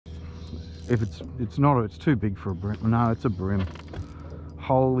If it's not, it's too big for a brim. No, it's a brim.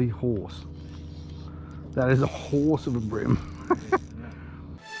 Holy horse. That is a horse of a brim.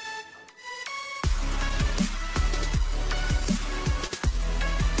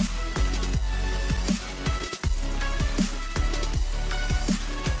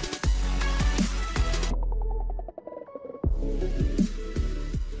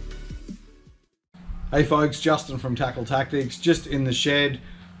 Hey folks, Justin from Tackle Tactics, just in the shed,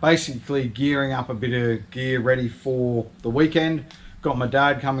 basically gearing up a bit of gear ready for the weekend. Got my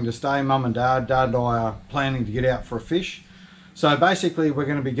dad coming to stay, mum and dad. Dad and I are planning to get out for a fish. So basically we're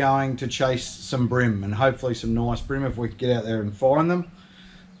going to be going to chase some brim, and hopefully some nice brim if we can get out there and find them.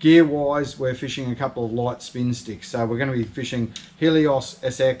 Gear wise, we're fishing a couple of light spin sticks. So we're going to be fishing Helios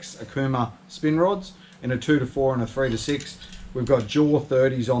SX Okuma spin rods in a 2 to 4 and a 3 to 6. We've got jaw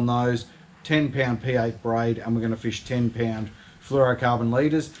 30s on those. 10-pound P8 braid, and we're going to fish 10-pound fluorocarbon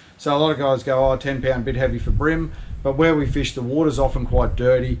leaders. So a lot of guys go, oh, 10-pound bit heavy for brim, but where we fish the water's often quite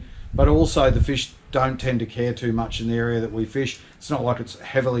dirty, but also the fish don't tend to care too much in the area that we fish. It's not like it's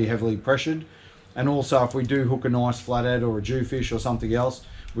heavily pressured, and also if we do hook a nice flathead or a jewfish or something else,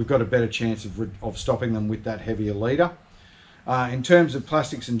 we've got a better chance of stopping them with that heavier leader. In terms of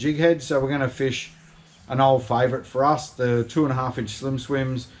plastics and jig heads, so we're going to fish an old favourite for us, the 2.5-inch slim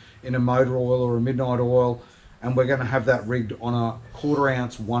swims in a motor oil or a midnight oil, and we're going to have that rigged on a 1/4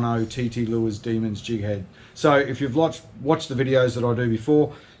 ounce 10 TT Lures DemonZ jig head. So if you've watched the videos that I do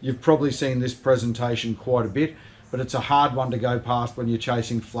before, you've probably seen this presentation quite a bit, but it's a hard one to go past when you're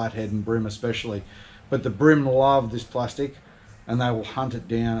chasing flathead and brim especially. But the brim love this plastic, and they will hunt it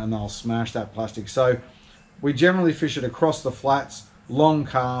down and they'll smash that plastic. So we generally fish it across the flats, long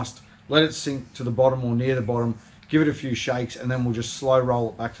cast, let it sink to the bottom or near the bottom, give it a few shakes, and then we'll just slow roll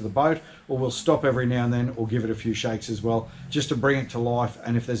it back to the boat, or we'll stop every now and then or give it a few shakes as well, just to bring it to life.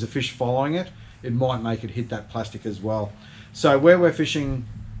 And if there's a fish following it, it might make it hit that plastic as well. So where we're fishing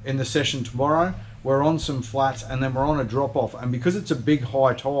in the session tomorrow, we're on some flats and then we're on a drop off, and because it's a big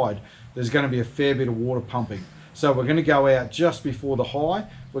high tide, there's going to be a fair bit of water pumping. So we're going to go out just before the high,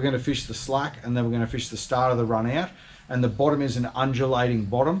 we're going to fish the slack, and then we're going to fish the start of the run out, and the bottom is an undulating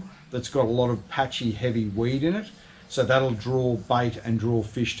bottom that's got a lot of patchy heavy weed in it. So that'll draw bait and draw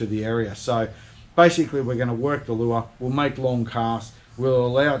fish to the area. So basically we're going to work the lure, we'll make long casts, we'll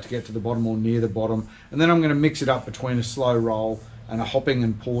allow it to get to the bottom or near the bottom, and then I'm going to mix it up between a slow roll and a hopping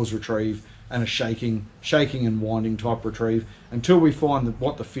and pause retrieve and a shaking and winding type retrieve until we find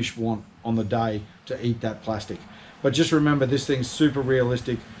what the fish want on the day to eat that plastic. But just remember, this thing's super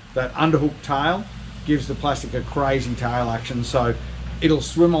realistic. That underhook tail gives the plastic a crazy tail action, so it'll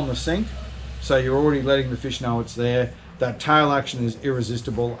swim on the sink. So you're already letting the fish know it's there. That tail action is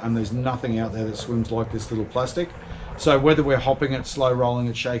irresistible, and there's nothing out there that swims like this little plastic. So whether we're hopping it, slow rolling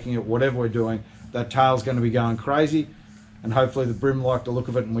it, shaking it, whatever we're doing, that tail's going to be going crazy, and hopefully the brim like the look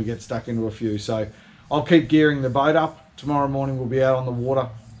of it and we get stuck into a few. So I'll keep gearing the boat up. Tomorrow morning we'll be out on the water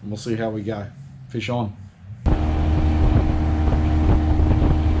and we'll see how we go. Fish on.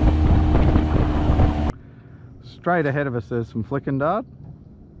 Straight ahead of us there's some flicking dart.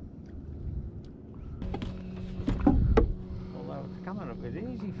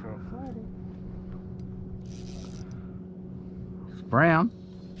 Easy for a flatty. It's brown.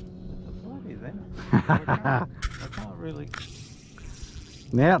 It's a flatty then. I can't really.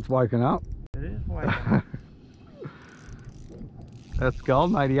 Now it's woken up. It is woken up. That's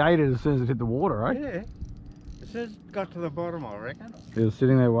gold, mate. He ate it as soon as it hit the water, right? Yeah. It says got to the bottom, I reckon. He was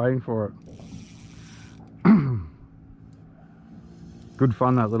sitting there waiting for it. Good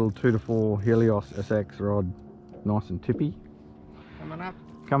fun, that little 2 to 4 Helios SX rod. Nice and tippy. Coming up.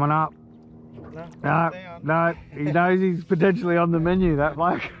 Coming up. No, no, he knows he's potentially on the menu, that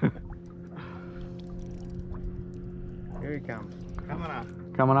bloke. Here he comes. Coming up.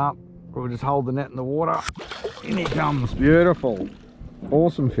 Coming up. We'll just hold the net in the water. In he comes. Beautiful.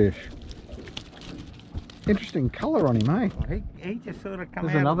 Awesome fish. Interesting colour on him, eh? Well, he just sort of come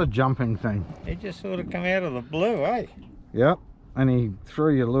There's out. another jumping thing. He just sort of come out of the blue, eh? Yep. And he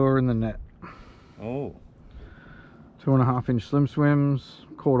threw your lure in the net. Oh. 2.5-inch slim swims,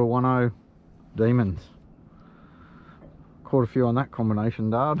 1/4 10 DemonZ. Caught a few on that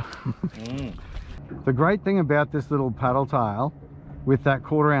combination, Dad. The great thing about this little paddle tail with that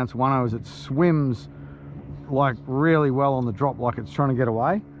 1/4 ounce 10 is it swims like really well on the drop, like it's trying to get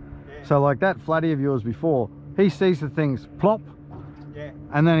away. Yeah. So like that flatty of yours before, he sees the things plop, yeah,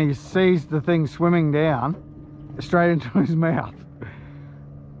 and then he sees the thing swimming down straight into his mouth.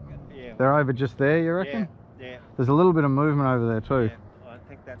 Yeah. They're over just there, you reckon? Yeah. Yeah. There's a little bit of movement over there too. Yeah, I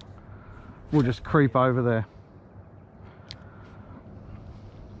think that's... We'll just creep over there.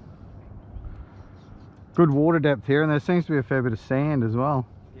 Good water depth here, and there seems to be a fair bit of sand as well.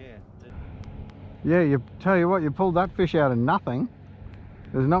 Yeah. Yeah, you tell you what, you pulled that fish out of nothing.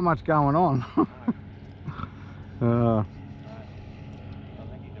 There's not much going on. No. I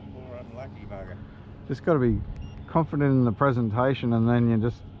think he's a poor unlucky bugger. Just got to be confident in the presentation, and then you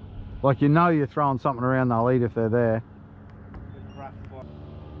just, like, you know you're throwing something around they'll eat if they're there. Good rough one.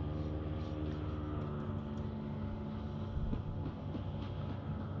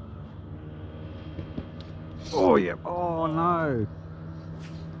 Oh yeah, oh no.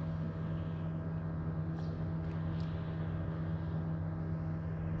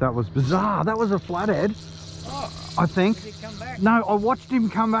 That was bizarre. That was a flathead, Oh, I think. did he come back? No, I watched him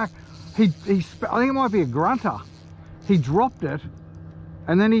come back. I think it might be a grunter. He dropped it,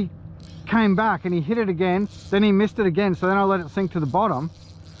 and then he came back and he hit it again. Then he missed it again, so then I let it sink to the bottom.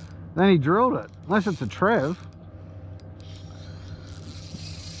 Then he drilled it, unless it's a Trev.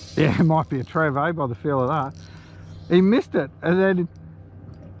 Yeah, it might be a Trev, eh, by the feel of that. He missed it, and then...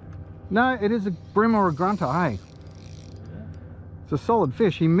 No, it is a Bream or a grunter, hey. It's a solid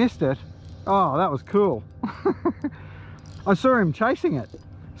fish. He missed it. Oh, that was cool. I saw him chasing it,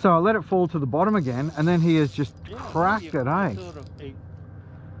 so I let it fall to the bottom again, and then he has just cracked it, eh? Sort of, he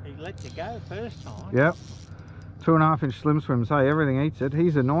let you go first time. Yep. 2.5 inch slim swims, hey, everything eats it.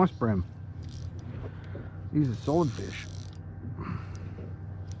 He's a nice Bream. He's a solid fish.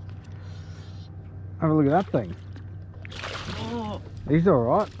 Have a look at that thing. Oh, He's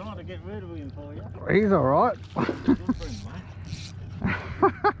alright. trying to get rid of him for you. He's alright. Good Bream, mate.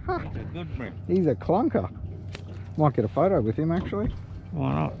 He's a good Bream. He's a clunker. Might get a photo with him, actually.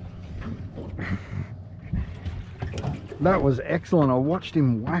 Why not? That was excellent. I watched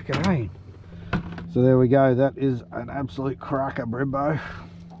him whack it, eh? So there we go. That is an absolute cracker, Bribbo.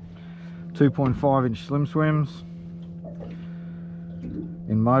 2.5 inch slim swims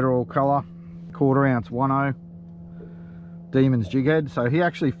in motor oil colour, 1/4 ounce 1.0 DemonZ Jighead. So he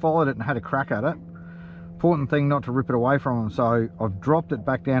actually followed it and had a crack at it. Important thing not to rip it away from him. So I've dropped it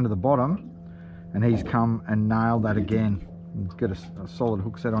back down to the bottom, and he's come and nailed that again. Get a solid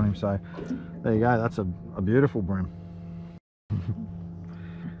hook set on him. So there you go. That's a beautiful Bream.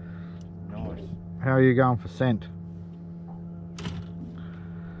 Nice. How are you going for scent?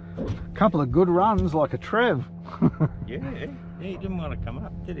 Couple of good runs, like a Trev. Yeah, he didn't want to come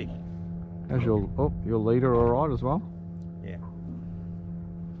up, did he? How's your leader all right as well? Yeah.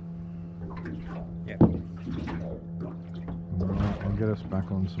 Yeah. Alright, I'll get us back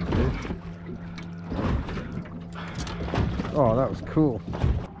on some fish. Oh, that was cool.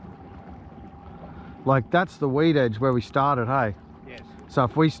 Like, that's the weed edge where we started, hey? Yes. So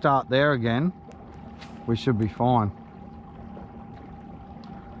if we start there again, we should be fine.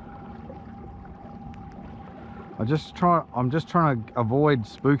 I'm just trying to avoid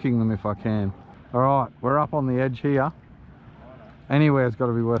spooking them if I can. Alright, we're up on the edge here. Anywhere's got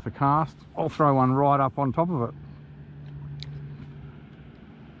to be worth a cast. I'll throw one right up on top of it.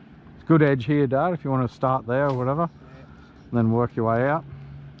 It's good edge here, Dad, if you want to start there or whatever. Yeah. And then work your way out.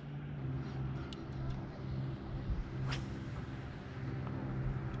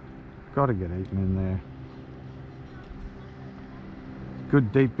 Got to get eaten in there.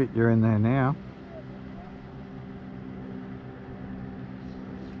 Good deep bit you're in there now.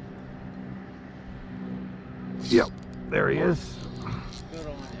 Yep, there he is. Good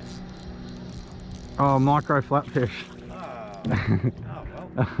on you. Oh, micro flatfish. Oh, oh well,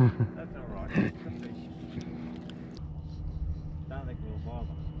 that's all right. Good fish. Don't think we'll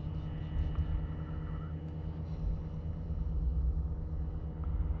bother.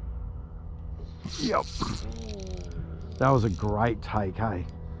 Yep. That was a great take, hey?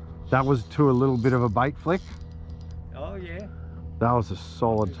 That was to a little bit of a bait flick. Oh yeah. That was a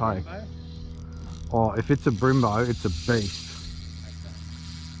solid take. Brimo? Oh, if it's a Brimbo, it's a beast.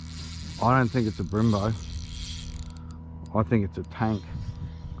 Okay. I don't think it's a Brimbo. I think it's a tank.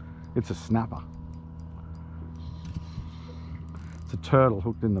 It's a snapper. It's a turtle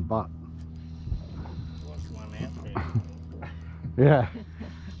hooked in the butt. What's one out there? Yeah.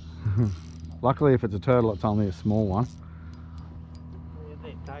 Luckily, if it's a turtle, it's only a small one. Yeah,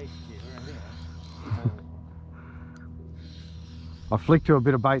 they're tasty, aren't I flicked to a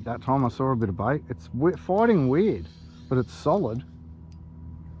bit of bait that time. I saw a bit of bait. It's fighting weird, but it's solid.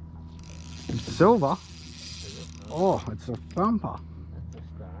 It's silver. Oh, it's a thumper. That's a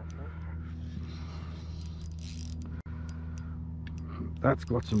start. That's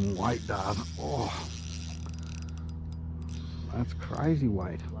got some weight, Dad. Oh, that's crazy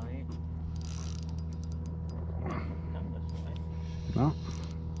weight. Lane. Come this way. No.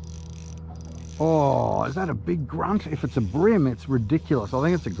 Oh, is that a big grunt? If it's a Bream, it's ridiculous. I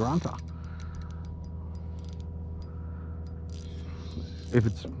think it's a grunter. If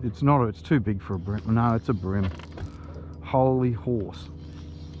it's not, it's too big for a brim. No, it's a brim. Holy horse.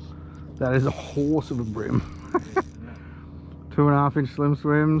 That is a horse of a brim. 2.5 inch slim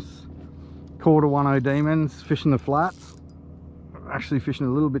swims. Quarter 10 demons, fishing the flats. Actually fishing a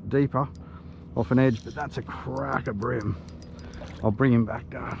little bit deeper off an edge, but that's a cracker brim. I'll bring him back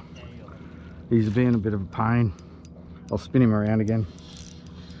down. He's being a bit of a pain. I'll spin him around again.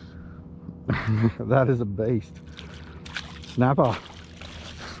 That is a beast. Snapper.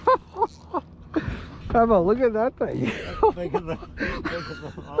 Have a look at that thing.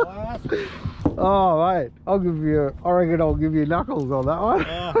 Oh mate, I'll give you, I reckon I'll give you knuckles on that one.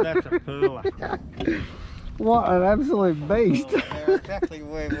 Oh, that's a pooler. What an absolute beast. Oh, yeah, exactly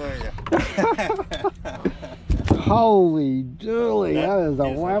where were you? Holy dooly, that is a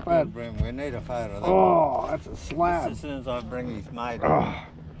weapon. Bream. We need a photo of that. Oh, that's a slab. As soon as I bring his mate. Oh.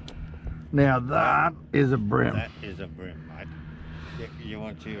 Now that is a brim. That is a brim, mate. You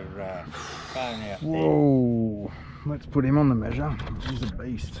want your phone out. Whoa. Let's put him on the measure. He's a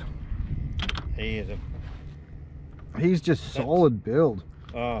beast. He is He's just solid build.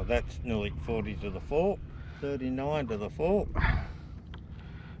 Oh, that's nearly 40 to the fork, 39 to the fork.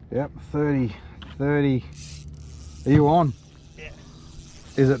 Yep, 30. Are you on? Yeah.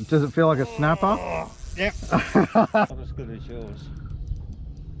 Does it feel like a snapper? Oh, yep. Not as good as yours.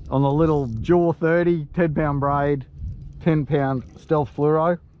 On the little jaw 30, 10-pound braid, 10-pound stealth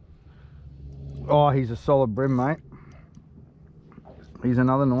fluoro. Oh, he's a solid brim, mate. He's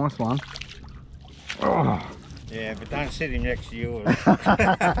another nice one. Oh. Yeah, but don't sit him next to yours.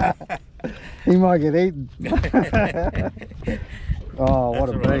 He might get eaten. Oh, what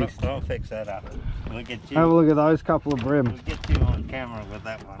a beast. I'll fix that up. We'll get you. Have a look at those couple of brim. We'll get you on camera with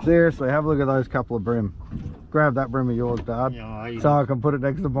that one. Seriously, have a look at those couple of brim. Grab that brim of yours, Dad, so I can put it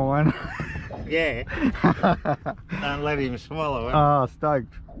next to mine. Yeah. Don't let him swallow it. Oh,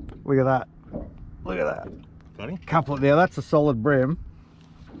 stoked. Look at that. Look at that. Got him? Couple of there, that's a solid brim.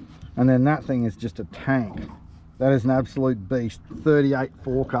 And then that thing is just a tank. That is an absolute beast. 38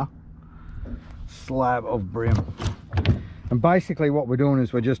 forker slab of brim. And basically what we're doing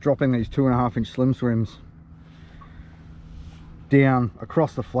is we're just dropping these 2.5 inch slim swims down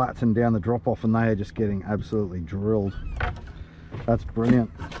across the flats and down the drop off, and they are just getting absolutely drilled. That's brilliant.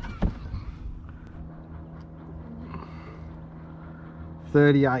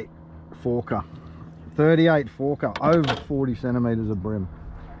 38 forker. 38 forker, over 40 centimeters of brim.